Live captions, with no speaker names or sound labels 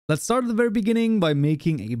Let's start at the very beginning by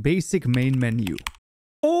making a basic main menu.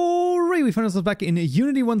 Alright, we found ourselves back in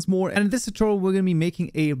Unity once more, and in this tutorial we're going to be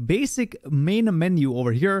making a basic main menu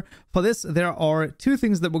over here. For this, there are two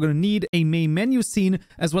things that we're going to need: a main menu scene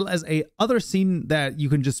as well as a other scene that you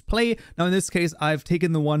can just play. Now in this case, I've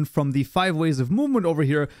taken the one from the 5 ways of movement over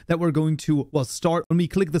here that we're going to, well, start when we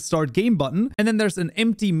click the start game button. And then there's an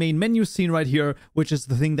empty main menu scene right here, which is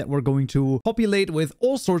the thing that we're going to populate with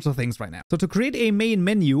all sorts of things right now. So to create a main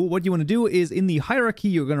menu, what you want to do is in the hierarchy,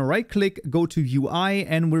 you're going to right click, go to UI,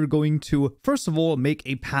 and we're going to, first of all, make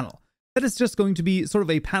a panel. That is just going to be sort of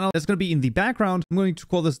a panel that's going to be in the background. I'm going to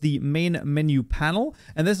call this the main menu panel.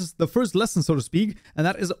 And this is the first lesson, so to speak. And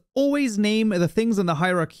that is always name the things in the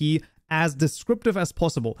hierarchy as descriptive as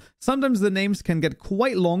possible. Sometimes the names can get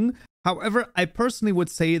quite long. However, I personally would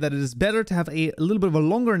say that it is better to have a little bit of a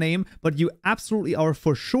longer name, but you absolutely are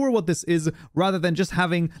for sure what this is, rather than just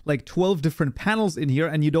having like 12 different panels in here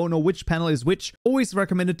and you don't know which panel is which. Always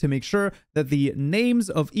recommended to make sure that the names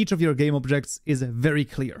of each of your game objects is very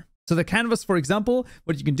clear. So the canvas, for example,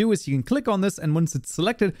 what you can do is you can click on this, and once it's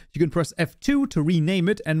selected, you can press F2 to rename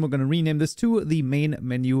it, and we're going to rename this to the main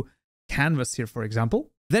menu canvas here, for example.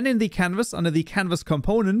 Then in the canvas, under the canvas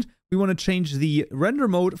component, we want to change the render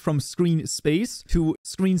mode from screen space to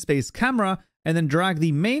screen space camera, and then drag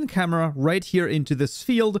the main camera right here into this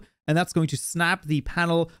field, and that's going to snap the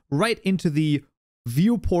panel right into the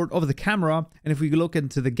viewport of the camera. And if we look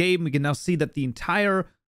into the game, we can now see that the entire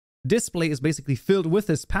display is basically filled with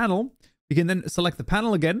this panel. We can then select the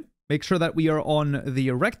panel again, make sure that we are on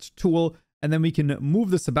the rect tool, and then we can move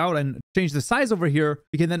this about and change the size over here.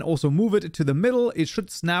 We can then also move it to the middle. It should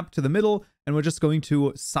snap to the middle, and we're just going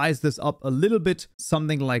to size this up a little bit,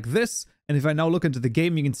 something like this. And if I now look into the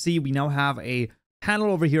game, you can see we now have a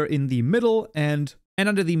panel over here in the middle, and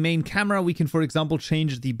under the main camera, we can, for example,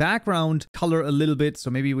 change the background color a little bit. So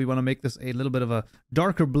maybe we want to make this a little bit of a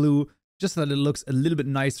darker blue, just so that it looks a little bit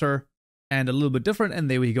nicer and a little bit different, and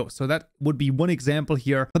there we go. So that would be one example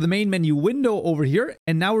here for the main menu window over here.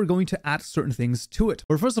 And now we're going to add certain things to it.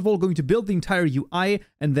 We're first of all going to build the entire UI,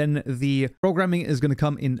 and then the programming is going to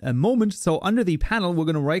come in a moment. So under the panel, we're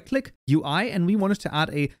going to right click UI, and we wanted to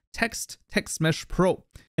add a text mesh pro.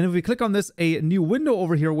 And if we click on this, a new window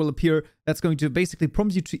over here will appear that's going to basically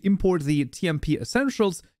prompt you to import the TMP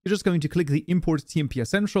essentials. You're just going to click the import TMP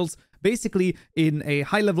essentials. Basically, in a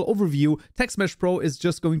high-level overview, Text Mesh Pro is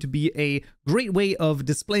just going to be a great way of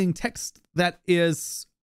displaying text that is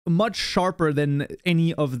much sharper than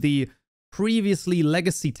any of the previously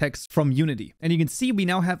legacy text from Unity. And you can see we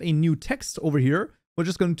now have a new text over here. We're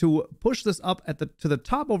just going to push this up to the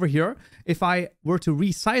top over here. If I were to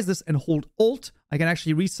resize this and hold Alt, I can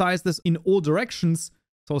actually resize this in all directions.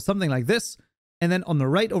 So something like this. And then on the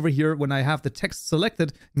right over here, when I have the text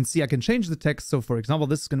selected, you can see I can change the text. So for example,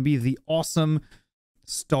 this is going to be the awesome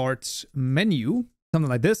start menu, something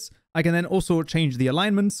like this. I can then also change the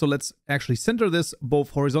alignment. So let's actually center this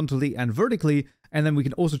both horizontally and vertically. And then we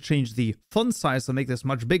can also change the font size to make this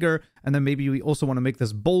much bigger. And then maybe we also want to make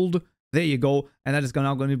this bold. There you go. And that is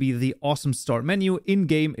now going to be the awesome start menu. In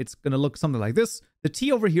game, it's going to look something like this. The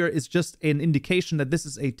T over here is just an indication that this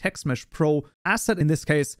is a Text Mesh Pro asset in this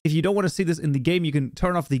case. If you don't want to see this in the game, you can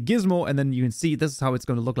turn off the gizmo, and then you can see this is how it's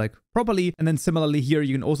going to look like properly. And then similarly here,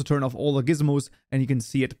 you can also turn off all the gizmos, and you can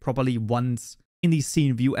see it properly once in the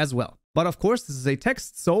scene view as well. But of course, this is a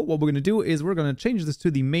text. So what we're going to do is we're going to change this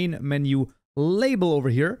to the main menu label over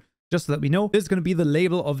here, just so that we know this is going to be the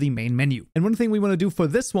label of the main menu. And one thing we want to do for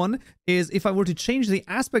this one is if I were to change the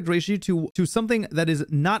aspect ratio to something that is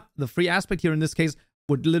not the free aspect here in this case,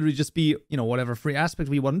 would literally just be, you know, whatever free aspect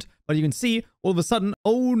we want. But you can see all of a sudden,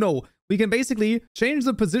 oh no, we can basically change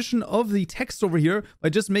the position of the text over here by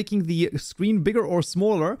just making the screen bigger or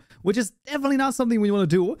smaller, which is definitely not something we want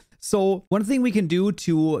to do. So one thing we can do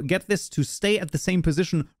to get this to stay at the same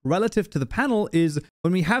position relative to the panel is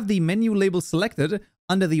when we have the menu label selected,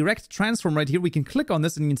 under the rect transform right here, we can click on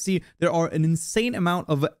this and you can see there are an insane amount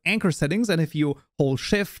of anchor settings. And if you hold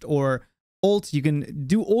Shift or Alt, you can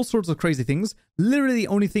do all sorts of crazy things. Literally, the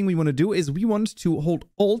only thing we want to do is we want to hold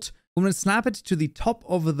Alt. We're going to snap it to the top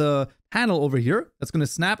of the panel over here. That's going to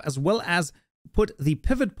snap, as well as put the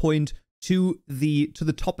pivot point to the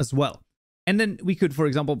top as well. And then we could, for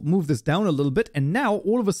example, move this down a little bit. And now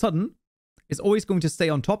all of a sudden, it's always going to stay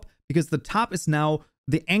on top because the top is now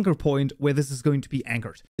the anchor point where this is going to be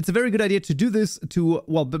anchored. It's a very good idea to do this to,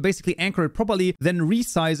 well, basically anchor it properly. Then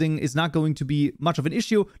resizing is not going to be much of an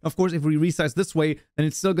issue. Of course, if we resize this way, then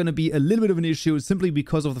it's still going to be a little bit of an issue simply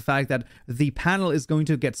because of the fact that the panel is going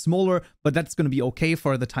to get smaller, but that's going to be okay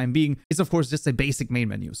for the time being. It's of course just a basic main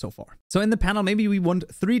menu so far. So in the panel, maybe we want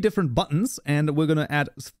 3 different buttons, and we're going to add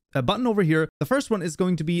a button over here. The first one is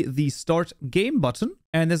going to be the Start Game button.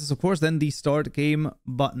 And this is, of course, then the Start Game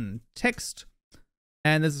button text.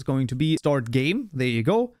 And this is going to be Start Game. There you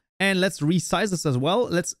go. And let's resize this as well.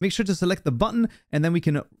 Let's make sure to select the button, and then we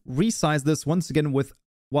can resize this once again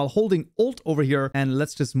while holding Alt over here. And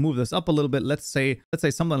let's just move this up a little bit. Let's say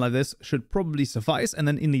something like this should probably suffice. And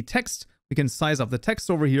then in the text, we can size up the text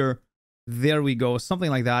over here. There we go.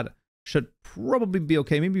 Something like that should probably be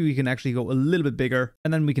okay. Maybe we can actually go a little bit bigger,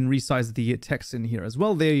 and then we can resize the text in here as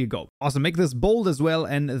well. There you go. Awesome. Make this bold as well,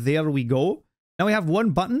 and there we go. Now we have one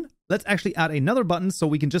button. Let's actually add another button, so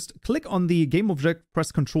we can just click on the game object,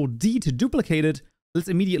 press Ctrl D to duplicate it. Let's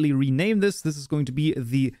immediately rename this. This is going to be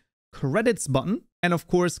the Credits button. And of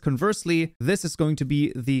course, conversely, this is going to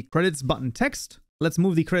be the Credits button text. Let's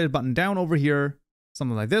move the Credit button down over here,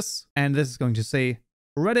 something like this. And this is going to say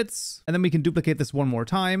Credits, and then we can duplicate this one more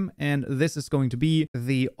time, and this is going to be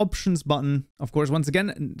the Options button. Of course, once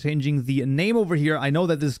again, changing the name over here. I know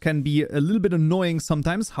that this can be a little bit annoying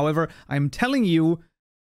sometimes. However, I'm telling you,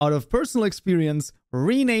 out of personal experience,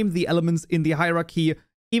 rename the elements in the hierarchy,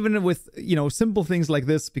 even with, you know, simple things like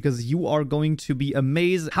this, because you are going to be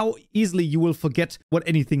amazed how easily you will forget what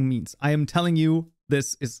anything means. I am telling you,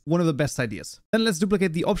 this is one of the best ideas. Then let's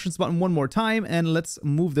duplicate the Options button one more time, and let's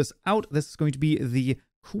move this out. This is going to be the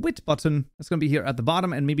Quit button. It's going to be here at the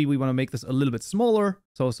bottom, and maybe we want to make this a little bit smaller.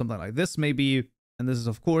 So something like this maybe. And this is,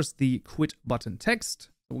 of course, the Quit button text.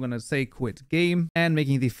 We're going to say Quit Game, and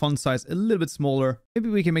making the font size a little bit smaller. Maybe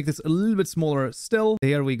we can make this a little bit smaller still.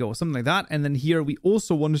 There we go, something like that. And then here we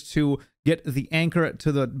also want to get the anchor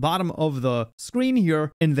to the bottom of the screen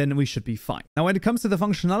here, and then we should be fine. Now, when it comes to the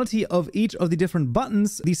functionality of each of the different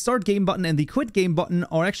buttons, the Start Game button and the Quit Game button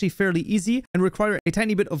are actually fairly easy and require a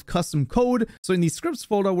tiny bit of custom code. So in the scripts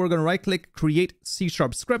folder, we're going to right click, create C#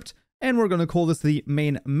 script, and we're going to call this the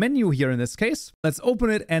main menu here in this case. Let's open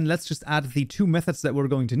it, and let's just add the 2 methods that we're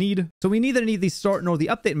going to need. So we neither need the start nor the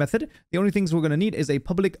update method. The only things we're going to need is a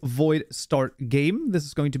public void start game. This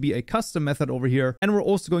is going to be a custom method over here. And we're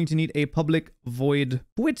also going to need a public void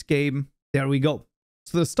quit game. There we go.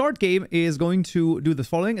 So the start game is going to do the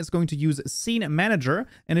following. It's going to use Scene Manager.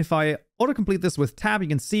 And if I autocomplete this with tab, you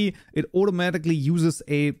can see it automatically uses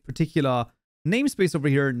a particular namespace over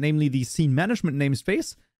here, namely the scene management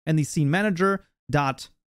namespace. And the scene manager dot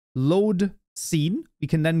load scene. We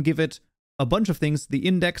can then give it a bunch of things. The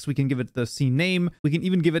index, we can give it the scene name. We can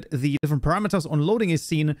even give it the different parameters on loading a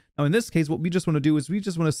scene. Now in this case, what we just want to do is we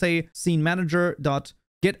just want to say scene manager dot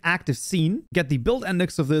get active scene, get the build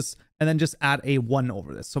index of this, and then just add a 1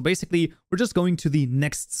 over this. So basically, we're just going to the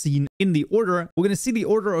next scene in the order. We're going to see the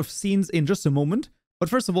order of scenes in just a moment. But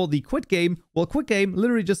first of all, the quit game. Well, quit game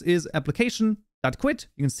literally just is application.quit.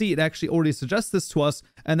 You can see it actually already suggests this to us,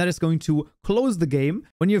 and that is going to close the game.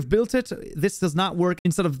 When you've built it, this does not work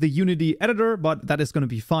instead of the Unity editor, but that is going to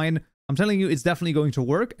be fine. I'm telling you, it's definitely going to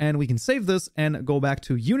work, and we can save this and go back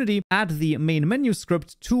to Unity, add the main menu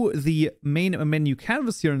script to the main menu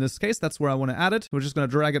canvas here in this case. That's where I want to add it. We're just going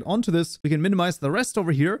to drag it onto this. We can minimize the rest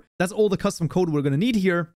over here. That's all the custom code we're going to need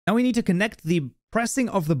here. Now we need to connect the pressing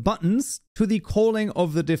of the buttons to the calling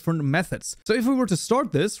of the different methods. So if we were to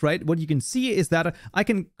start this, right, what you can see is that I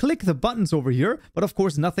can click the buttons over here, but of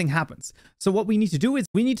course nothing happens. So what we need to do is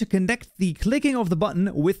we need to connect the clicking of the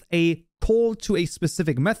button with a call to a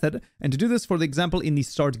specific method. And to do this, for the example, in the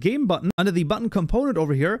start game button, under the button component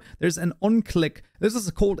over here, there's an on click. This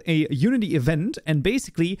is called a Unity event. And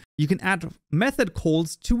basically you can add method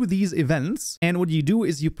calls to these events. And what you do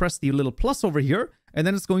is you press the little plus over here, and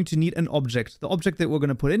then it's going to need an object. The object that we're going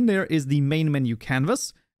to put in there is the main menu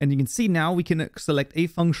canvas. And you can see now we can select a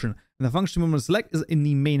function. And the function we want to select is in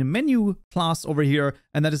the main menu class over here,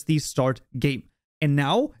 and that is the start game. And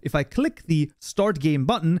now, if I click the Start Game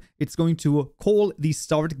button, it's going to call the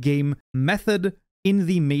Start Game method in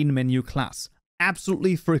the main menu class.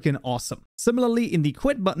 Absolutely freaking awesome. Similarly, in the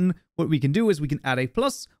Quit button, what we can do is we can add a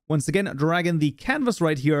plus. Once again, drag in the canvas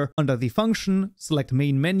right here under the function, select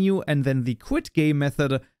main menu, and then the Quit Game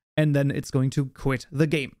method, and then it's going to quit the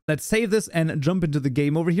game. Let's save this and jump into the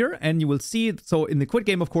game over here, and you will see, so in the Quit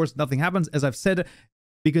Game, of course, nothing happens, as I've said,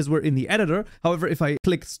 because we're in the editor. However, if I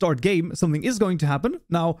click Start Game, something is going to happen.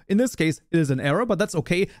 Now, in this case, it is an error, but that's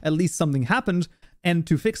okay. At least something happened. And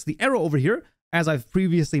to fix the error over here, as I've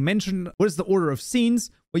previously mentioned. What is the order of scenes?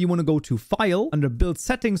 Well, you want to go to File, under Build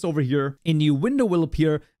Settings over here. A new window will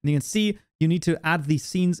appear, and you can see you need to add these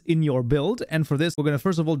scenes in your build. And for this, we're going to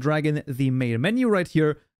first of all drag in the main menu right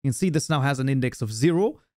here. You can see this now has an index of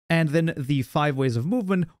 0. And then the 5 ways of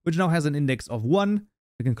movement, which now has an index of 1.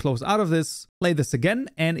 We can close out of this, play this again,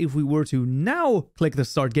 and if we were to now click the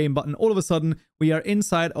Start Game button, all of a sudden, we are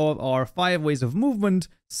inside of our 5 ways of movement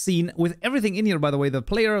scene with everything in here, by the way, the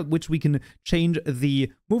player, which we can change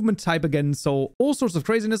the movement type again, so all sorts of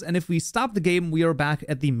craziness, and if we stop the game, we are back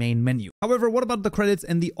at the main menu. However, what about the credits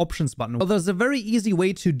and the options button? Well, there's a very easy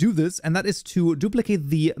way to do this, and that is to duplicate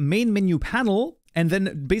the main menu panel, and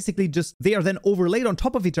then basically just they are then overlaid on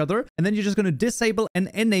top of each other, and then you're just going to disable and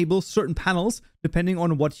enable certain panels depending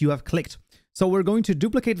on what you have clicked. So we're going to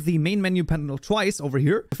duplicate the main menu panel twice over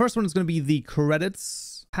here. The first one is going to be the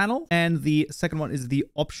credits panel, and the second one is the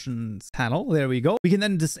options panel. There we go. We can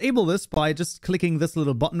then disable this by just clicking this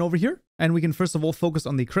little button over here, and we can first of all focus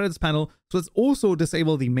on the credits panel. So let's also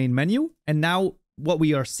disable the main menu, and now what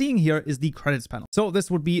we are seeing here is the credits panel. So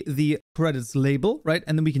this would be the credits label, right?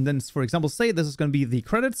 And then we can then, for example, say this is going to be the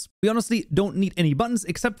credits. We honestly don't need any buttons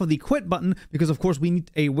except for the quit button, because of course we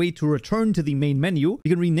need a way to return to the main menu.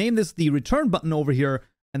 You can rename this the return button over here,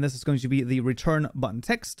 and this is going to be the return button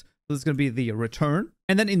text. So this is going to be the return.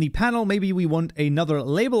 And then in the panel, maybe we want another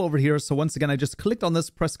label over here. So once again, I just clicked on this,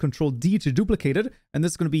 press Ctrl D to duplicate it. And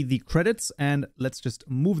this is going to be the credits. And let's just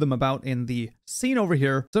move them about in the scene over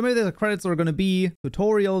here. So maybe the credits are going to be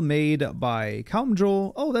tutorial made by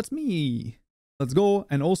Kaupenjoe. Oh, that's me. Let's go.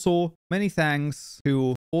 And also many thanks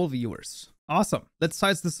to all viewers. Awesome. Let's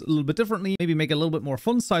size this a little bit differently. Maybe make it a little bit more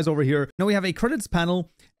font size over here. Now we have a credits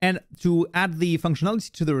panel, and to add the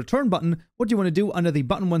functionality to the return button, what you want to do under the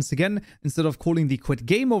button once again, instead of calling the quit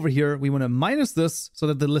game over here, we want to minus this so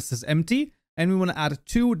that the list is empty, and we want to add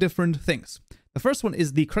 2 different things. The first one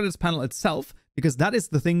is the credits panel itself, because that is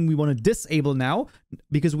the thing we want to disable now,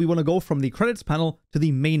 because we want to go from the credits panel to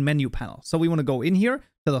the main menu panel. So we want to go in here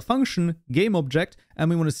to the function game object, and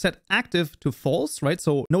we want to set active to false, right?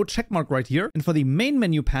 So no check mark right here. And for the main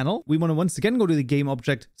menu panel, we want to once again go to the game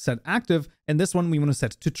object, set active, and this one we want to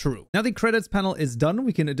set to true. Now the credits panel is done.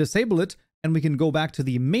 We can disable it, and we can go back to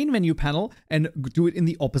the main menu panel and do it in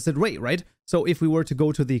the opposite way, right? So if we were to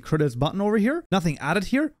go to the credits button over here, nothing added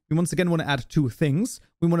here. We once again want to add 2 things.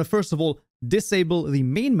 We want to first of all disable the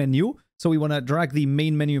main menu. So we want to drag the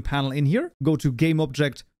main menu panel in here, go to game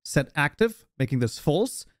object, set active, making this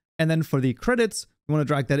false. And then for the credits, we want to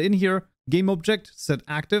drag that in here, game object, set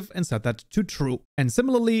active, and set that to true. And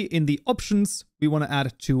similarly, in the options, we want to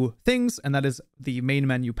add 2 things, and that is the main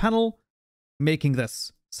menu panel, making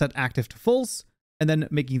this set active to false, and then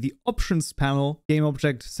making the options panel, game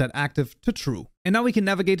object, set active to true. And now we can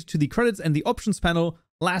navigate to the credits and the options panel.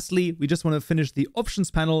 Lastly, we just want to finish the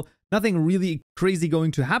options panel. Nothing really crazy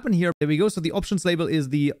going to happen here. There we go. So the options label is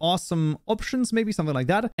the awesome options, maybe something like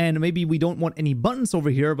that. And maybe we don't want any buttons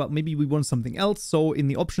over here, but maybe we want something else. So in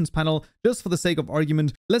the options panel, just for the sake of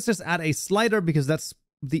argument, let's just add a slider, because that's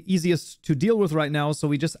the easiest to deal with right now. So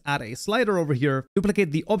we just add a slider over here,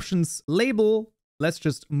 duplicate the options label. Let's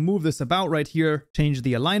just move this about right here, change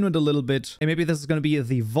the alignment a little bit. And maybe this is going to be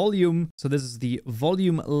the volume. So this is the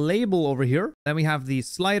volume label over here. Then we have the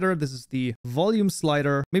slider. This is the volume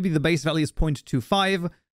slider. Maybe the base value is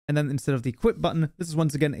 0.25. And then instead of the quit button, this is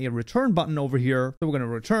once again a return button over here. So we're going to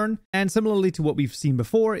return. And similarly to what we've seen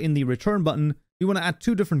before in the return button, we want to add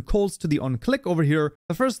 2 different calls to the onClick over here.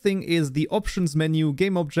 The first thing is the options menu,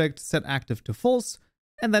 game object, set active to false.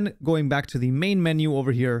 And then going back to the main menu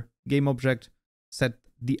over here, game object, set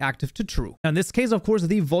the active to true. Now in this case, of course,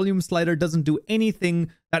 the volume slider doesn't do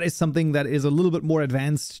anything. That is something that is a little bit more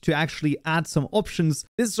advanced to actually add some options.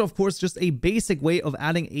 This is, of course, just a basic way of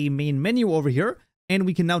adding a main menu over here. And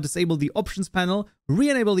we can now disable the options panel,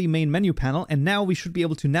 re-enable the main menu panel, and now we should be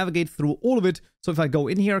able to navigate through all of it. So if I go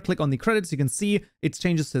in here, click on the credits, you can see it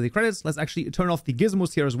changes to the credits. Let's actually turn off the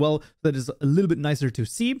gizmos here as well, so that is a little bit nicer to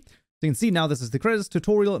see. So you can see now this is the credits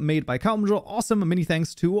tutorial made by Kaupenjoe. Awesome. Many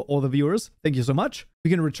thanks to all the viewers. Thank you so much. We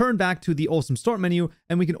can return back to the awesome start menu,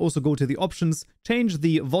 and we can also go to the options, change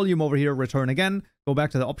the volume over here, return again, go back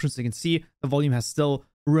to the options. So you can see the volume has still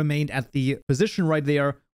remained at the position right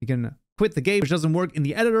there. We can quit the game, which doesn't work in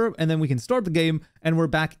the editor, and then we can start the game, and we're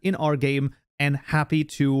back in our game and happy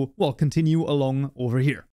to, well, continue along over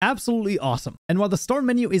here. Absolutely awesome. And while the start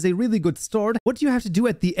menu is a really good start, what do you have to do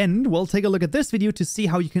at the end? Well, take a look at this video to see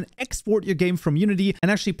how you can export your game from Unity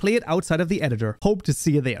and actually play it outside of the editor. Hope to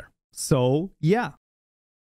see you there. So, yeah.